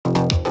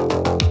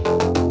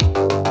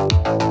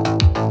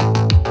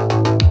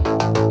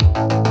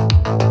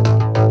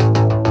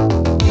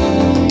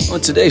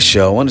On today's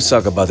show, I want to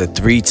talk about the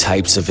three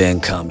types of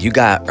income. You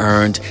got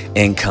earned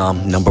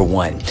income, number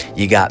one.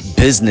 You got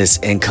business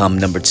income,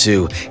 number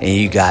two. And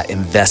you got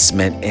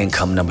investment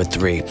income, number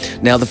three.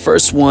 Now, the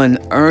first one,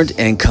 earned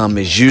income,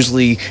 is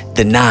usually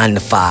the 9 to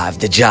 5,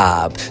 the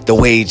job, the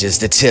wages,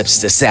 the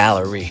tips, the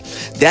salary.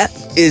 That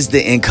is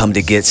the income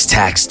that gets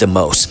taxed the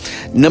most.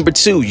 Number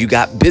two, you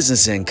got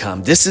business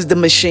income. This is the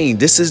machine.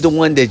 This is the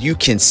one that you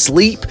can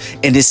sleep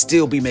and it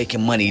still be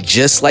making money,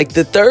 just like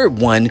the third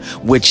one,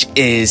 which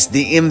is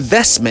the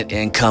investment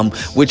income,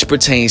 which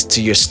pertains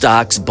to your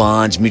stocks,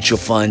 bonds, mutual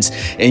funds,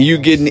 and you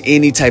getting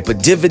any type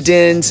of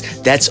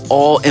dividends. That's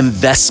all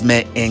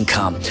investment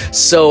income.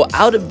 So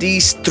out of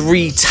these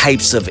three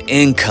types of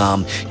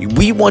income,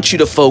 we want you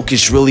to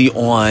focus really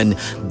on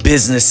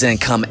business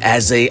income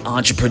as a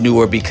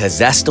entrepreneur, because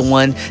that's the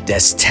one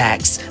that's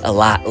taxed a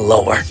lot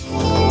lower.